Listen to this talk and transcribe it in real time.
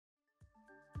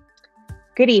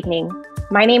Good evening.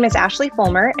 My name is Ashley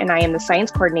Fulmer, and I am the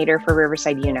Science Coordinator for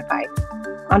Riverside Unified.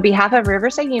 On behalf of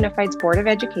Riverside Unified's Board of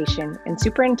Education and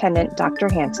Superintendent Dr.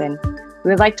 Hanson,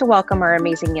 we would like to welcome our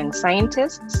amazing young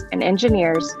scientists and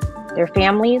engineers, their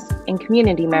families, and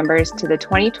community members to the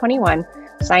 2021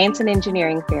 Science and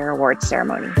Engineering Fair Awards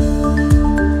Ceremony.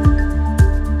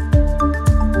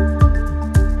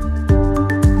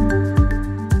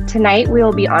 Tonight, we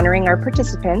will be honoring our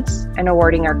participants and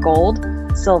awarding our gold,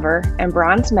 silver, and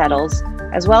bronze medals,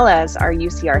 as well as our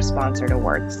UCR sponsored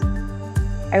awards.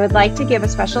 I would like to give a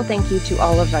special thank you to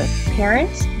all of our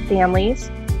parents, families,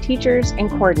 teachers,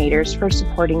 and coordinators for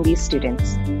supporting these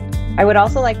students. I would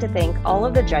also like to thank all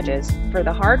of the judges for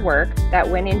the hard work that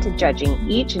went into judging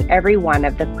each and every one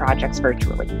of the projects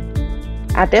virtually.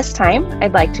 At this time,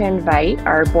 I'd like to invite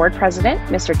our board president,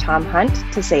 Mr. Tom Hunt,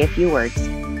 to say a few words.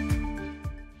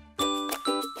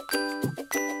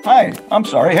 Hi,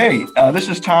 Hey, this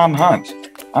is Tom Hunt.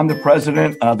 I'm the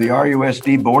president of the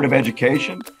RUSD Board of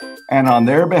Education, and on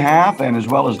their behalf, and as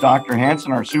well as Dr.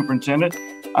 Hanson, our superintendent,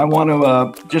 I want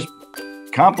to just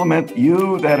compliment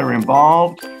you that are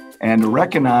involved and to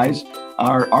recognize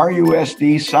our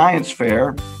RUSD Science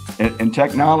Fair and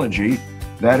Technology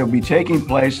that will be taking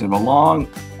place in a long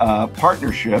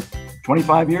partnership,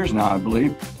 25 years now, I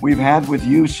believe, we've had with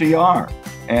UCR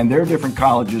and their different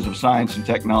colleges of science and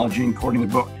technology, including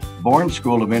the Bourne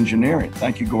School of Engineering.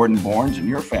 Thank you, Gordon Bournes, and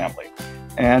your family.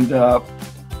 And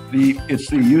it's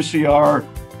the UCR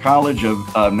College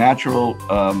of Natural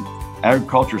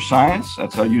Agriculture Science.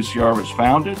 That's how UCR was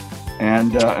founded.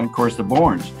 And of course, the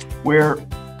Bournes, where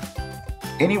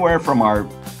anywhere from our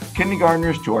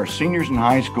kindergartners to our seniors in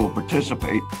high school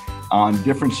participate on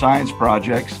different science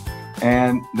projects.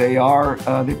 And they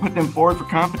put them forward for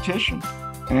competition.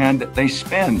 And they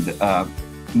spend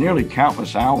nearly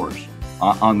countless hours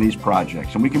on these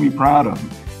projects. And we can be proud of them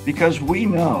because we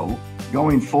know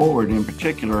going forward in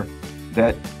particular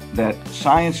that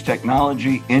science,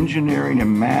 technology, engineering,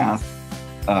 and math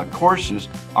courses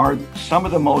are some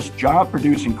of the most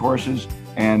job-producing courses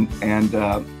and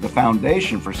the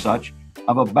foundation for such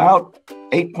of about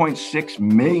 8.6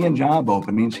 million job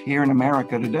openings here in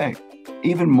America today,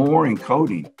 even more in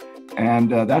coding. And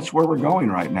that's where we're going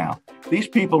right now. These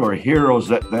people are heroes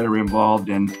that are involved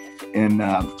in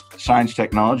science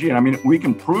technology. And I mean, we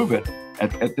can prove it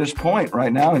at this point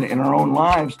right now in our own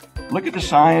lives. Look at the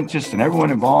scientists and everyone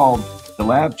involved, the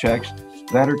lab techs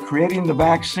that are creating the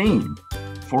vaccine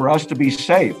for us to be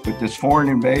safe with this foreign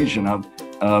invasion of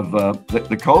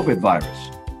the COVID virus.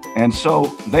 And so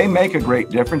they make a great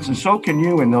difference, and so can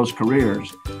you in those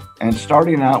careers. And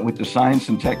starting out with the Science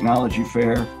and Technology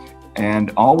Fair,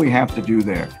 and all we have to do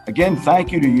there. Again,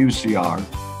 thank you to UCR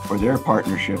for their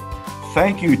partnership.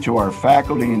 Thank you to our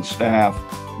faculty and staff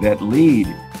that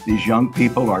lead these young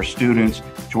people, our students,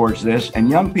 towards this. And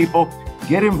young people,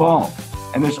 get involved.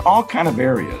 And there's all kind of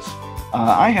areas.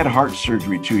 I had heart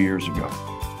surgery 2 years ago.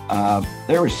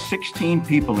 There were 16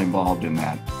 people involved in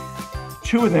that.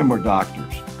 2 of them were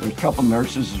doctors. There's a couple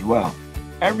nurses as well.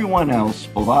 Everyone else,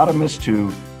 phlebotomists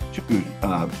to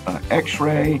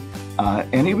x-ray,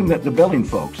 and even the billing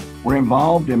folks were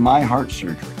involved in my heart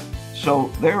surgery.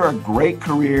 So there are great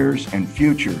careers and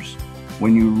futures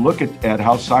when you look at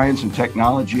how science and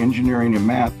technology, engineering, and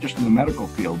math, just in the medical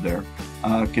field there,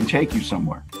 can take you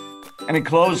somewhere. And in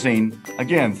closing,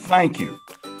 again, thank you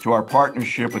to our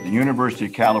partnership with the University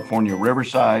of California,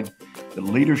 Riverside, the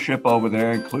leadership over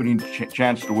there, including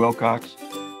Chancellor Wilcox,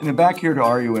 and then back here to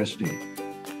RUSD.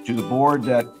 To the board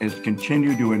that has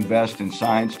continued to invest in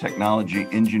science, technology,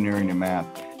 engineering, and math,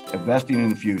 investing in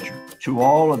the future. To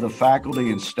all of the faculty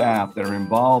and staff that are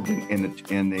involved in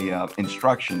the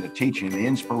instruction, the teaching, the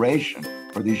inspiration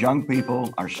for these young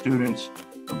people, our students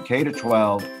from K to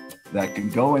 12 that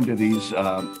can go into these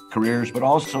careers, but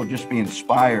also just be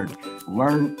inspired,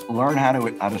 learn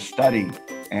how to study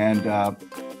and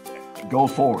go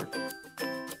forward.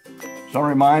 So I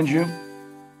remind you,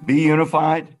 be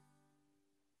unified.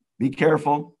 Be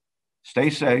careful,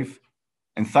 stay safe,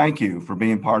 and thank you for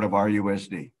being part of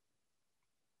RUSD.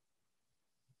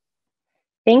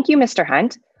 Thank you, Mr.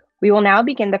 Hunt. We will now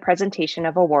begin the presentation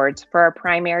of awards for our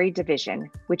primary division,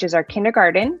 which is our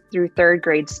kindergarten through 3rd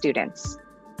grade students.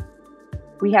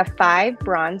 We have 5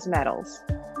 bronze medals.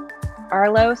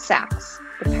 Arlo Sachs,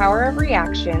 The Power of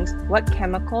Reactions, What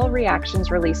Chemical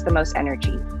Reactions Release the Most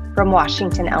Energy, from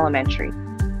Washington Elementary.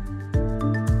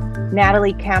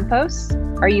 Natalie Campos,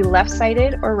 Are You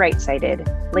Left-Sided or Right-Sided?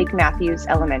 Lake Matthews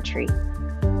Elementary.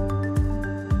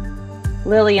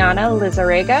 Liliana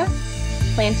Lizarrega,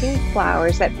 Planting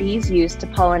Flowers That Bees Use to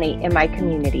Pollinate in My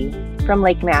Community, from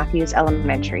Lake Matthews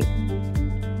Elementary.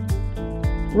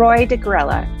 Roy de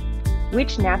Grella,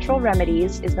 which natural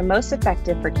remedies is the most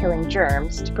effective for killing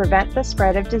germs to prevent the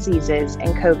spread of diseases and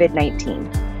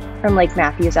COVID-19, from Lake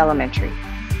Matthews Elementary.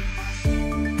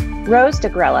 Rose de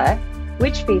Grella,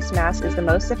 which face mask is the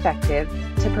most effective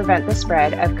to prevent the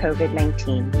spread of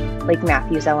COVID-19, Lake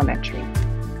Matthews Elementary.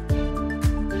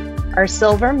 Our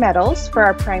silver medals for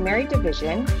our primary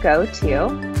division go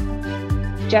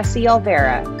to Jesse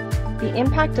Olvera, the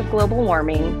impact of global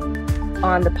warming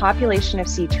on the population of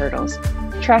sea turtles,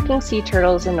 tracking sea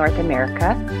turtles in North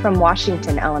America, from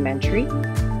Washington Elementary.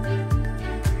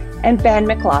 And Ben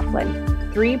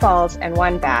McLaughlin, 3 balls and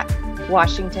 1 bat,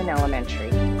 Washington Elementary.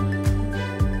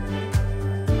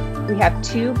 We have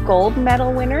 2 gold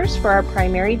medal winners for our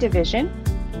primary division.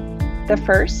 The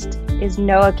first is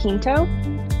Noah Quinto,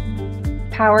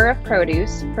 Power of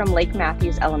Produce, from Lake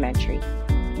Matthews Elementary.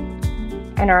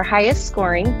 And our highest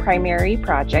scoring primary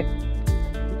project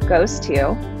goes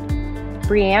to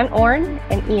Brianne Orn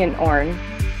and Ian Orn,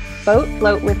 Boat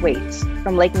Float with Weights,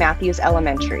 from Lake Matthews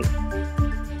Elementary.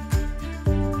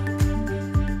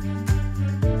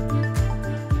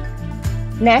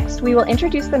 Next, we will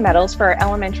introduce the medals for our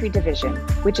elementary division,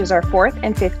 which is our 4th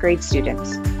and 5th grade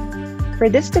students. For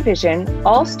this division,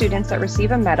 all students that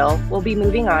receive a medal will be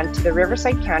moving on to the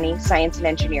Riverside County Science and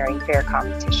Engineering Fair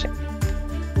Competition.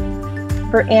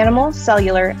 For animal,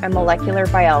 cellular, and molecular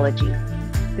biology,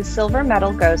 the silver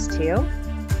medal goes to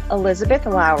Elizabeth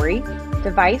Lowry,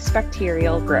 Device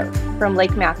Bacterial Growth, from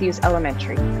Lake Matthews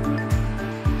Elementary.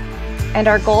 And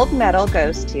our gold medal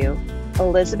goes to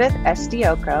Elizabeth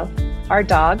Estioco, Our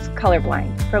Dog's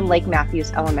Colorblind, from Lake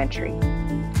Matthews Elementary.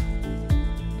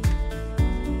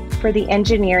 For the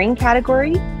engineering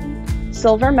category,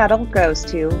 silver medal goes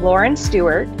to Lauren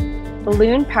Stewart,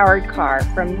 Balloon-Powered Car,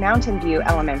 from Mountain View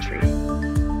Elementary.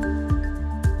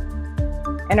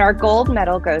 And our gold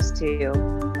medal goes to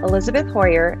Elizabeth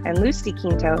Hoyer and Lucy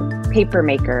Quinto,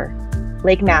 Papermaker,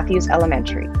 Lake Matthews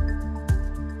Elementary.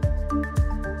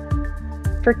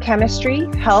 For chemistry,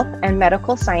 health, and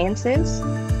medical sciences,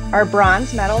 our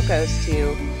bronze medal goes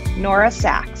to Nora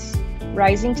Sachs,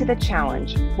 Rising to the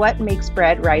Challenge, What Makes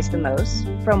Bread Rise the Most,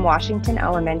 from Washington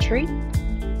Elementary.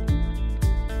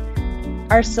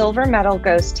 Our silver medal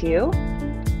goes to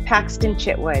Paxton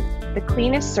Chitwood, The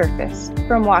Cleanest Surface,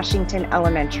 from Washington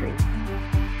Elementary.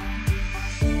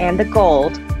 And the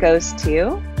gold goes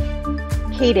to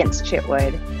Cadence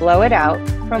Chitwood, Blow It Out,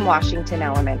 from Washington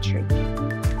Elementary.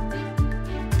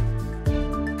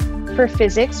 For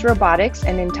physics, robotics,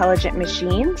 and intelligent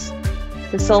machines,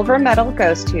 the silver medal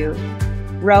goes to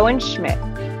Rowan Schmidt,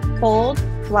 Fold,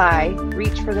 Fly,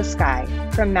 Reach for the Sky,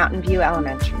 from Mountain View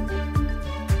Elementary.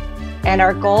 And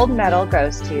our gold medal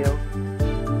goes to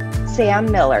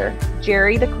Sam Miller,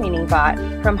 Jerry the Cleaning Bot,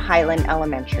 from Highland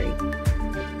Elementary.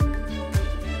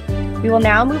 We will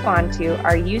now move on to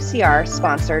our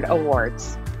UCR-sponsored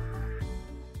awards.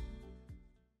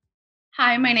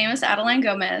 Hi, my name is Adeline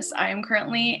Gomez. I am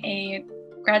currently a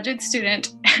graduate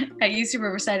student at UC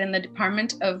Riverside in the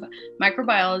Department of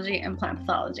Microbiology and Plant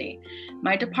Pathology.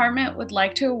 My department would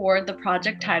like to award the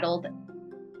project titled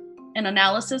An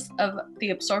Analysis of the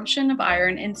Absorption of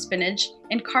Iron in Spinach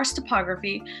in Karst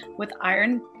Topography with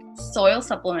Iron Soil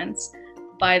Supplements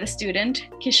by the student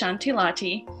Kishanti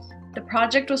Lati. The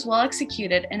project was well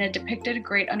executed and it depicted a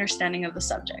great understanding of the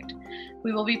subject.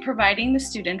 We will be providing the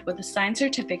student with a signed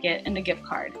certificate and a gift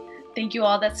card. Thank you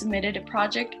all that submitted a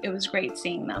project. It was great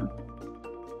seeing them.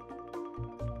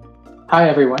 Hi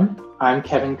everyone, I'm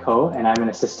Kevin Koh and I'm an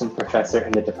assistant professor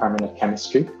in the Department of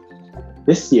Chemistry.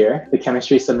 This year, the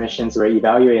chemistry submissions were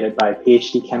evaluated by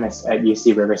PhD chemists at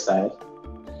UC Riverside.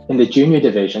 In the junior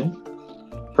division,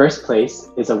 first place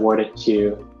is awarded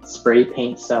to Spray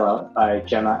Paint Sellout by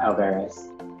Gemma Alvarez.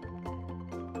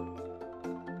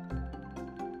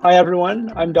 Hi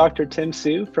everyone, I'm Dr. Tim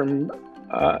Su from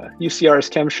UCR's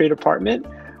Chemistry Department.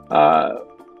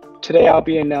 Today I'll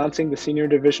be announcing the Senior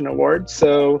Division Award.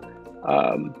 So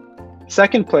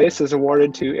second place is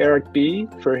awarded to Eric B.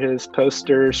 for his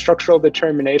poster Structural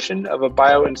Determination of a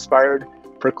Bio-Inspired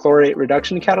Perchlorate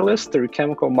Reduction Catalyst Through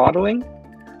Chemical Modeling.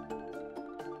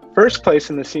 First place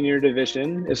in the Senior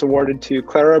Division is awarded to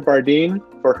Clara Bardeen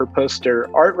for her poster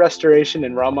Art Restoration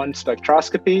in Raman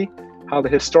Spectroscopy, How the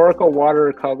Historical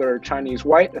Watercolor Chinese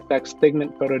White Affects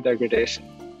Pigment Photodegradation.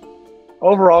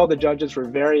 Overall, the judges were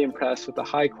very impressed with the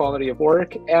high quality of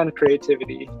work and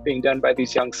creativity being done by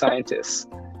these young scientists.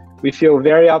 We feel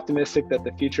very optimistic that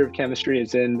the future of chemistry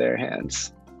is in their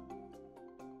hands.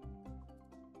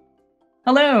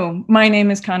 Hello, my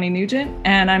name is Connie Nugent,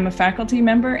 and I'm a faculty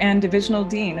member and Divisional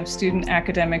Dean of Student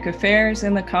Academic Affairs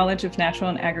in the College of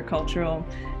Natural and Agricultural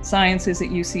Sciences at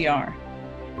UCR.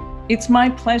 It's my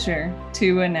pleasure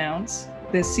to announce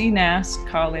the CNAS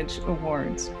College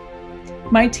Awards.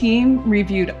 My team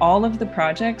reviewed all of the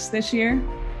projects this year,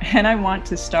 and I want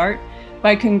to start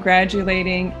by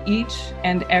congratulating each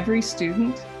and every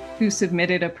student who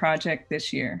submitted a project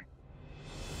this year.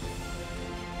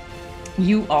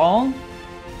 You all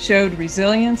showed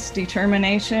resilience,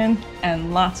 determination,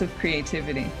 and lots of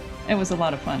creativity. It was a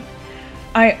lot of fun.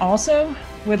 I also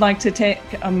would like to take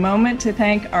a moment to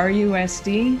thank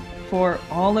RUSD for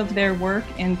all of their work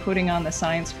in putting on the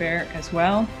science fair as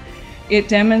well. It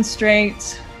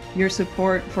demonstrates your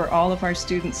support for all of our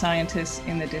student scientists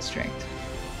in the district.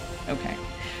 Okay,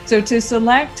 so to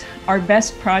select our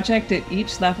best project at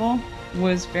each level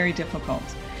was very difficult.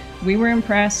 We were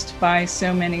impressed by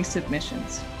so many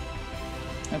submissions.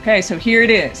 Okay, so here it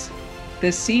is.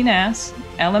 The CNAS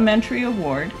Elementary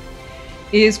Award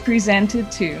is presented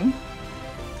to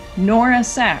Nora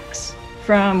Sachs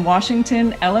from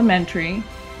Washington Elementary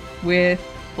with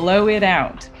Blow It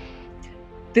Out.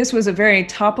 This was a very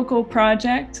topical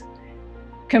project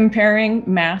comparing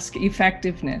mask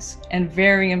effectiveness and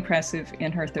very impressive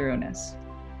in her thoroughness.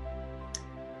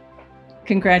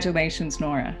 Congratulations,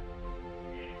 Nora.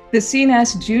 The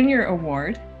CNAS Junior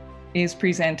Award is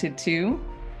presented to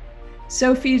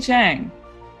Sophie Zhang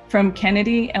from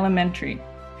Kennedy Elementary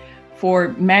for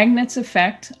magnets'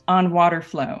 effect on water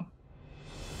flow.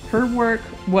 Her work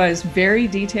was very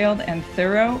detailed and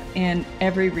thorough in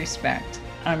every respect.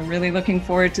 I'm really looking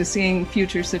forward to seeing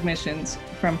future submissions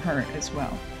from her as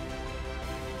well.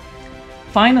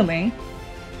 Finally,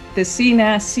 the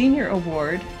CNAS Senior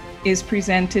Award is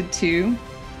presented to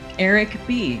Eric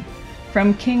B.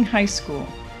 from King High School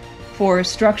for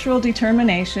structural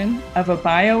determination of a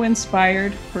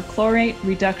bio-inspired perchlorate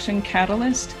reduction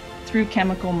catalyst through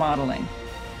chemical modeling.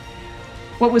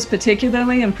 What was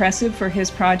particularly impressive for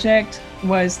his project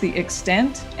was the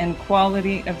extent and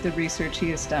quality of the research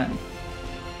he has done.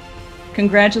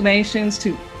 Congratulations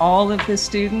to all of the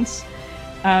students.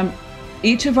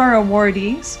 Each of our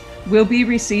awardees will be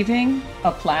receiving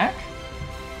a plaque,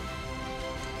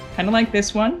 kind of like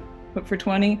this one, but for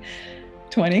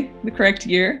 2020, the correct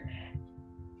year,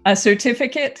 a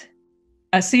certificate,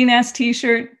 a CNAS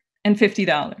t-shirt, and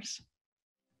 $50.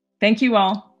 Thank you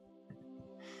all.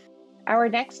 Our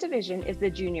next division is the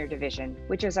Junior Division,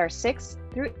 which is our 6th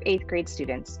through 8th grade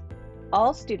students.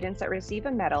 All students that receive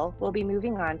a medal will be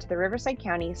moving on to the Riverside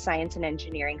County Science and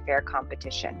Engineering Fair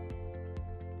competition.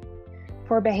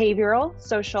 For behavioral,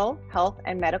 social, health,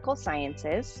 and medical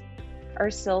sciences,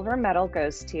 our silver medal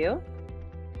goes to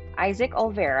Isaac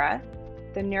Olvera,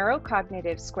 The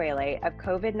Neurocognitive Sequelae of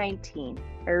COVID-19,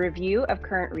 a review of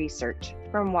current research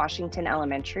from Washington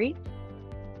Elementary.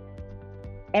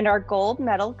 And our gold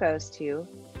medal goes to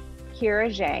Kira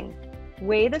Zhang,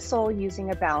 Weigh the Soul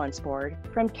Using a Balance Board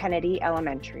from Kennedy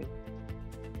Elementary.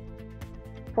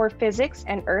 For physics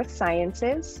and earth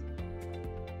sciences,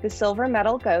 the silver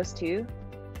medal goes to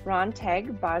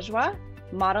Ronteg Bajwa,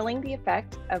 Modeling the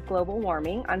Effect of Global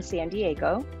Warming on San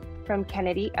Diego from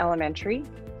Kennedy Elementary.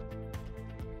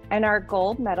 And our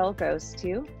gold medal goes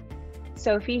to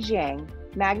Sophie Zhang,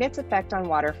 Magnets' Effect on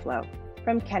Water Flow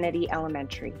from Kennedy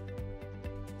Elementary.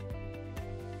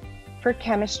 For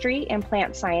chemistry and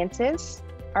plant sciences,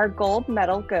 our gold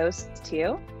medal goes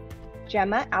to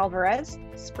Gemma Alvarez,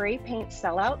 Spray Paint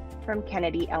Sellout from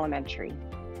Kennedy Elementary.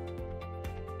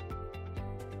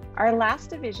 Our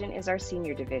last division is our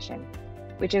Senior Division,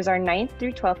 which is our 9th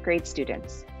through 12th grade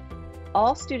students.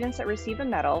 All students that receive a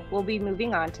medal will be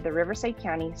moving on to the Riverside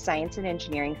County Science and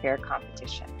Engineering Fair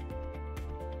competition.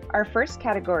 Our first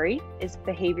category is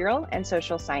behavioral and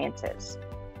social sciences.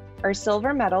 Our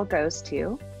silver medal goes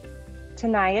to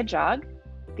Tanaya Jog,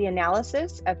 The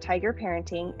Analysis of Tiger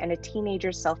Parenting and a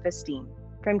Teenager's Self-Esteem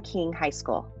from King High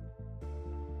School.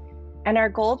 And our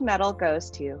gold medal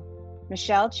goes to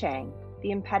Michelle Chang,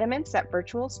 The Impediments that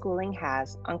Virtual Schooling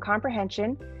Has on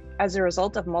Comprehension as a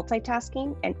Result of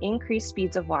Multitasking and Increased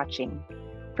Speeds of Watching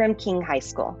from King High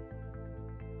School.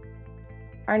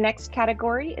 Our next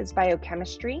category is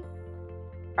biochemistry.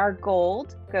 Our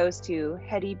gold goes to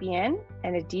Hedy Bien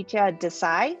and Aditya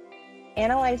Desai,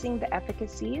 Analyzing the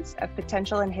Efficacies of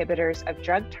Potential Inhibitors of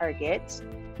Drug Targets,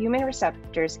 Human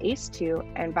Receptors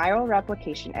ACE2, and Viral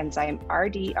Replication Enzyme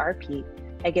RDRP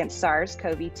against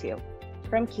SARS-CoV-2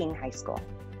 from King High School.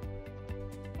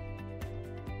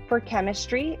 For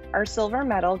chemistry, our silver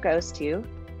medal goes to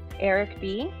Eric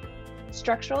B.,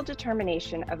 Structural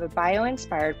Determination of a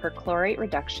Bio-Inspired Perchlorate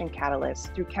Reduction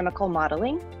Catalyst through Chemical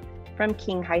Modeling from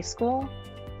King High School.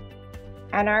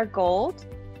 And our gold,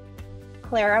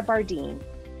 Clara Bardeen,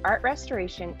 Art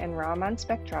Restoration and Raman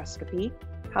Spectroscopy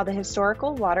How the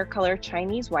Historical Watercolor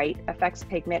Chinese White Affects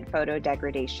Pigment Photo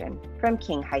Degradation from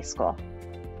King High School.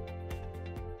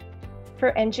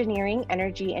 For Engineering,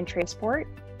 Energy, and Transport,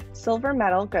 silver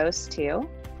medal goes to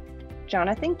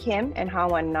Jonathan Kim and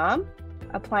Ha-Won Nam,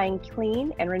 Applying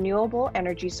Clean and Renewable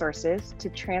Energy Sources to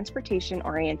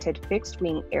Transportation-Oriented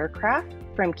Fixed-Wing Aircraft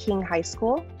from King High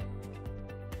School.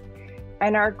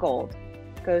 And our gold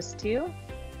goes to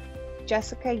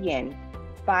Jessica Yin,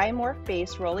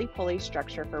 Biomorph-Based Roly-Poly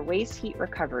Structure for Waste Heat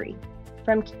Recovery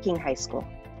from King High School.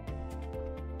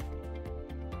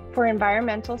 For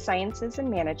Environmental Sciences and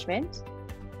Management,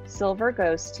 silver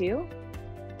goes to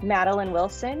Madeline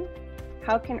Wilson,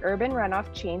 How Can Urban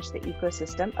Runoff Change the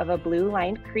Ecosystem of a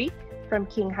Blue-Lined Creek from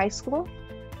King High School.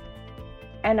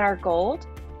 And our gold,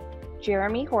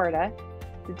 Jeremy Horta,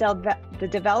 the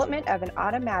development of an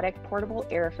automatic portable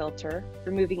air filter,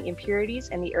 removing impurities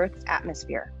in the Earth's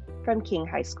atmosphere from King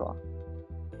High School.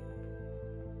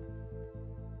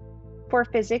 For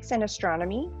Physics and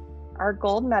Astronomy, our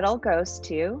gold medal goes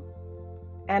to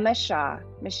Emma Shaw,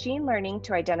 Machine Learning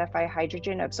to Identify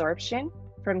Hydrogen Absorption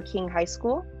from King High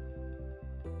School.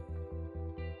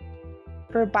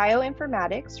 For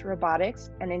Bioinformatics, Robotics,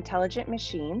 and Intelligent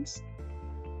Machines,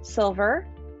 silver,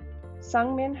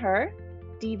 Sungmin Her,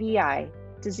 DVI,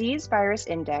 Disease Virus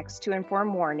Index to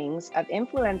Inform Warnings of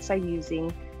Influenza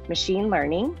Using Machine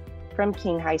Learning from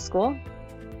King High School.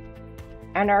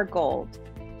 And our gold,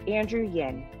 Andrew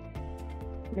Yin,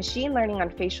 Machine Learning on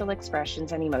Facial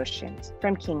Expressions and Emotions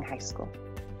from King High School.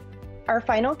 Our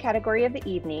final category of the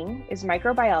evening is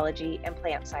Microbiology and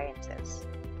Plant Sciences.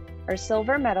 Our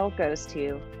silver medal goes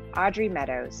to Audrey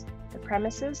Meadows, The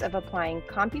Premises of Applying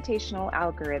Computational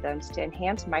Algorithms to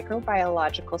Enhance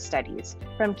Microbiological Studies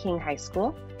from King High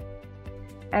School.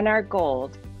 And our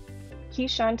gold,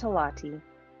 Keishan Talati,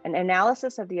 An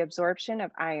Analysis of the Absorption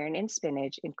of Iron in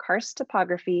Spinach in Karst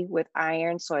Topography with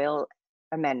Iron Soil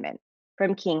Amendment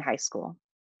from King High School.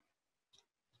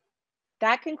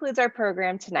 That concludes our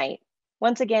program tonight.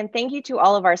 Once again, thank you to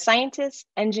all of our scientists,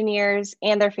 engineers,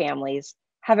 and their families.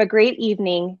 Have a great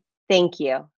evening. Thank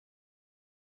you.